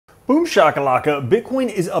Boom shakalaka, Bitcoin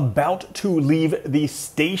is about to leave the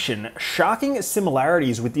station. Shocking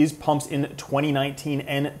similarities with these pumps in 2019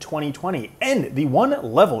 and 2020. And the one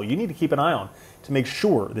level you need to keep an eye on to make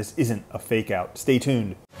sure this isn't a fake out. Stay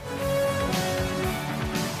tuned.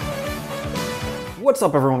 What's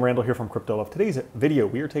up everyone, Randall here from Crypto Love. Today's video,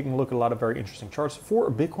 we are taking a look at a lot of very interesting charts for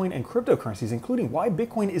Bitcoin and cryptocurrencies, including why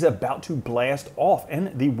Bitcoin is about to blast off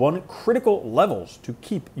and the one critical levels to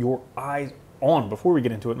keep your eyes on. Before we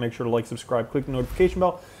get into it, make sure to like, subscribe, click the notification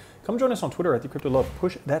bell. Come join us on Twitter at the Crypto Love.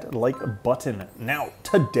 Push that like button. Now,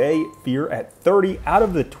 today, fear at 30 out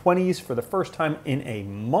of the 20s for the first time in a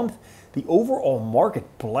month. The overall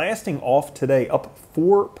market blasting off today, up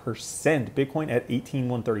 4%. Bitcoin at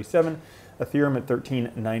 18,137. Ethereum at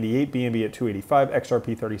 13.98, BNB at 2.85,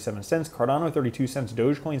 XRP 37 cents, Cardano 32 cents,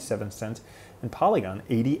 Dogecoin 7 cents, and Polygon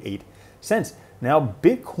 88 cents. Now,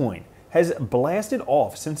 Bitcoin has blasted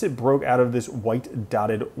off since it broke out of this white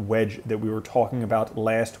dotted wedge that we were talking about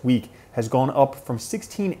last week, has gone up from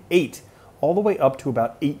 16.8 all the way up to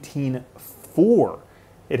about 18.4.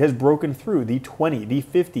 It has broken through the 20, the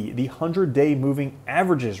 50, the 100-day moving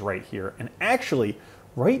averages right here, and actually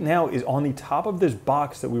right now is on the top of this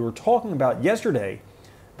box that we were talking about yesterday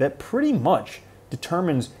that pretty much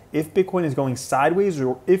determines if Bitcoin is going sideways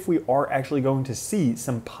or if we are actually going to see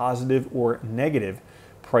some positive or negative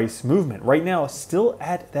price movement. Right now, still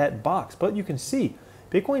at that box, but you can see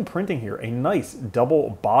Bitcoin printing here a nice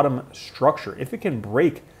double bottom structure. If it can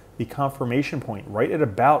break the confirmation point right at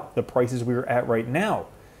about the prices we are at right now,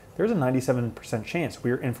 there's a 97% chance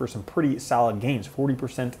we are in for some pretty solid gains,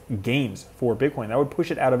 40% gains for Bitcoin. That would push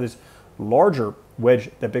it out of this larger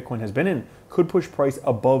wedge that Bitcoin has been in, could push price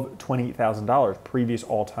above $20,000. Previous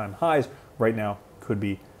all-time highs right now could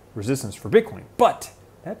be resistance for Bitcoin. But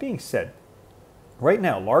that being said, right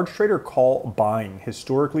now, large trader call buying,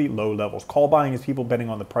 historically low levels. Call buying is people betting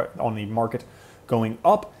on the market going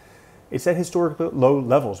up. It's at historically low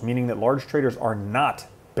levels, meaning that large traders are not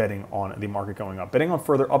betting on the market going up, betting on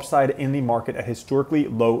further upside in the market at historically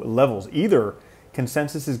low levels. Either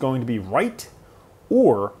consensus is going to be right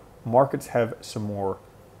or markets have some more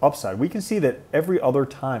upside. We can see that every other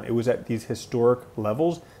time it was at these historic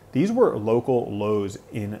levels, these were local lows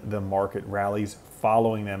in the market rallies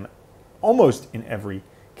following them almost in every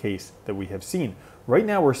case that we have seen. Right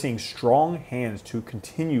now we're seeing strong hands to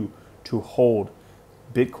continue to hold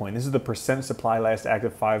Bitcoin. This is the percent supply last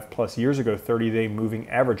active 5+ years ago, 30-day moving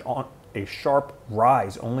average on a sharp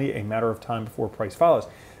rise, only a matter of time before price follows.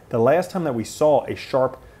 The last time that we saw a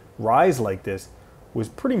sharp rise like this was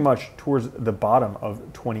pretty much towards the bottom of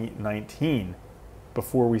 2019,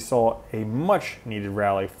 before we saw a much needed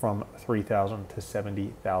rally from $3,000 to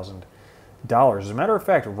 $70,000. As a matter of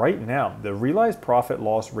fact, right now, the realized profit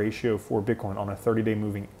loss ratio for Bitcoin on a 30-day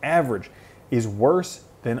moving average is worse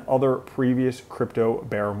than other previous crypto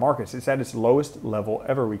bear markets. It's at its lowest level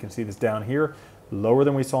ever. We can see this down here, lower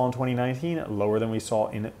than we saw in 2019, lower than we saw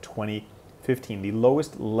in 2015, the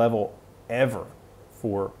lowest level ever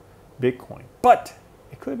for Bitcoin. But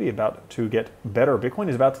it could be about to get better. Bitcoin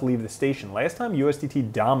is about to leave the station. Last time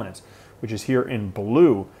USDT dominance, which is here in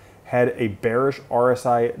blue, had a bearish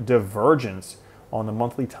RSI divergence on the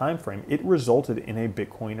monthly time frame, it resulted in a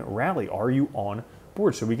Bitcoin rally. Are you on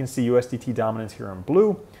board? So we can see USDT dominance here in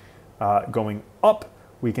blue going up.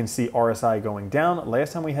 We can see RSI going down.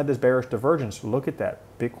 Last time we had this bearish divergence, look at that.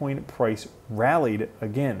 Bitcoin price rallied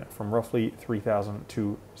again from roughly $3,000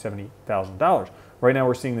 to $70,000. Right now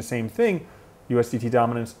we're seeing the same thing. USDT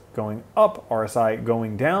dominance going up, RSI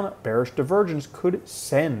going down. Bearish divergence could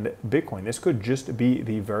send Bitcoin. This could just be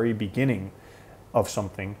the very beginning of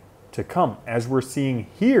something to come. As we're seeing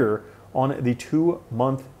here on the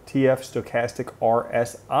 2-month TF stochastic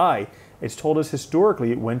RSI, it's told us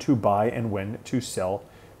historically when to buy and when to sell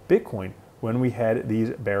Bitcoin. When we had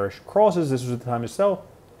these bearish crosses, this was the time to sell.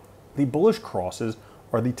 The bullish crosses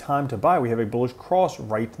are the time to buy. We have a bullish cross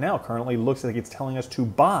right now. Currently looks like it's telling us to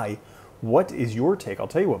buy. What is your take? I'll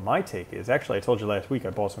tell you what my take is. Actually, I told you last week,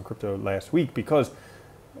 I bought some crypto last week because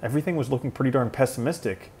everything was looking pretty darn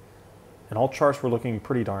pessimistic and all charts were looking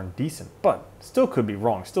pretty darn decent, but still could be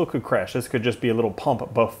wrong, still could crash. This could just be a little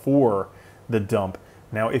pump before the dump.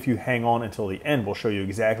 Now, if you hang on until the end, we'll show you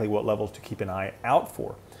exactly what levels to keep an eye out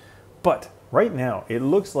for. But right now, it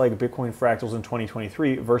looks like Bitcoin fractals in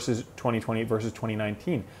 2023 versus 2020 versus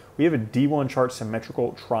 2019. We have a D1 chart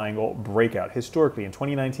symmetrical triangle breakout. Historically, in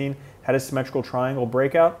 2019, had a symmetrical triangle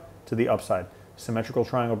breakout to the upside. Symmetrical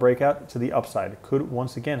triangle breakout to the upside. Could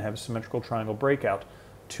once again have a symmetrical triangle breakout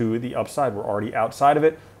to the upside. We're already outside of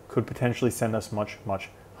it. Could potentially send us much, much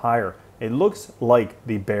higher. It looks like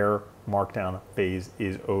the bear markdown phase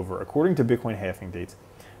is over. According to Bitcoin halving dates,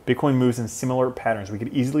 Bitcoin moves in similar patterns. We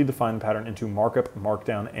could easily define the pattern into markup,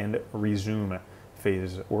 markdown, and resume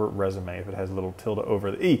phase, or resume if it has a little tilde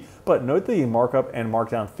over the E. But note the markup and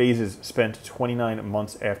markdown phases spent 29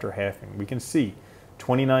 months after halving. We can see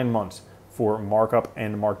 29 months for markup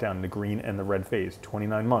and markdown, the green and the red phase.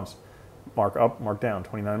 29 months, mark up, mark down,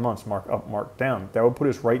 29 months, mark up, mark down. That would put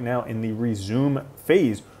us right now in the resume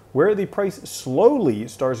phase, where the price slowly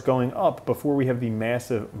starts going up before we have the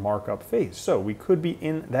massive markup phase. So we could be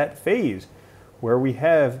in that phase where we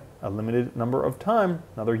have a limited number of time,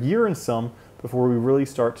 another year and some, before we really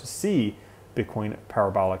start to see Bitcoin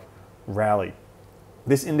parabolic rally.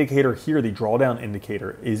 This indicator here, the drawdown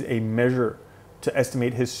indicator, is a measure to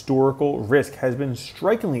estimate historical risk, has been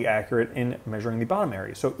strikingly accurate in measuring the bottom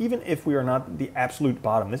area. So even if we are not the absolute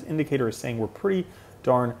bottom, this indicator is saying we're pretty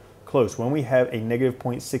darn close. When we have a negative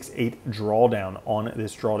 0.68 drawdown on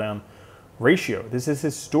this drawdown ratio, this has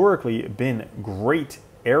historically been great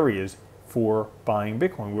areas for buying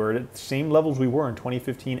Bitcoin. We're at the same levels we were in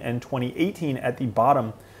 2015 and 2018 at the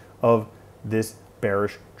bottom of this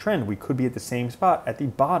bearish trend. We could be at the same spot at the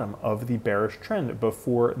bottom of the bearish trend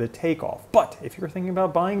before the takeoff. But if you're thinking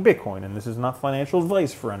about buying Bitcoin, and this is not financial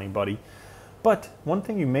advice for anybody, but one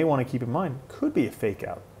thing you may want to keep in mind, could be a fake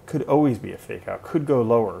out, could always be a fake out, could go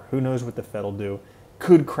lower. Who knows what the Fed will do,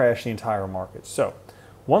 could crash the entire market. So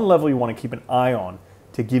one level you want to keep an eye on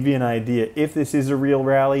to give you an idea if this is a real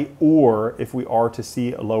rally or if we are to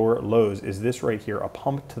see lower lows is this right here, a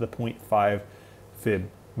pump to the 0.5 fib.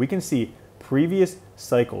 We can see previous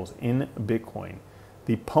cycles in Bitcoin.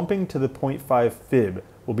 The pumping to the 0.5 fib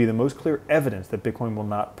will be the most clear evidence that Bitcoin will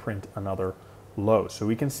not print another low. So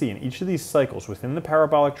we can see in each of these cycles within the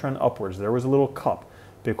parabolic trend upwards, there was a little cup.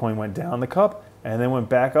 Bitcoin went down the cup and then went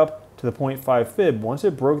back up to the 0.5 fib. Once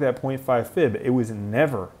it broke that 0.5 fib, it was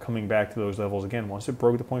never coming back to those levels again. Once it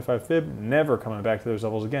broke the 0.5 fib, never coming back to those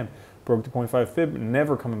levels again. Broke the 0.5 fib,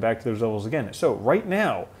 never coming back to those levels again. So right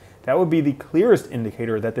now, that would be the clearest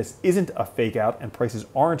indicator that this isn't a fake out and prices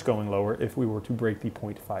aren't going lower if we were to break the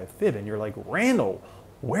 0.5 fib. And you're like, Randall,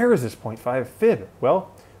 where is this 0.5 fib?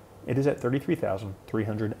 Well, it is at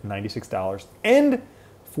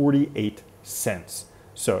 $33,396.48.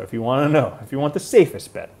 So if you want to know, if you want the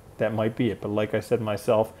safest bet, that might be it. But like I said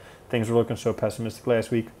myself, things were looking so pessimistic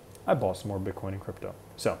last week, I bought some more Bitcoin and crypto.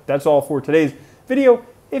 So that's all for today's video.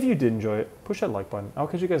 If you did enjoy it, push that like button. I'll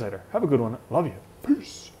catch you guys later. Have a good one. Love you.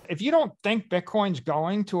 Peace. If you don't think Bitcoin's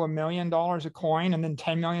going to $1 million a coin and then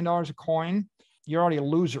 $10 million a coin, you're already a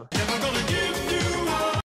loser.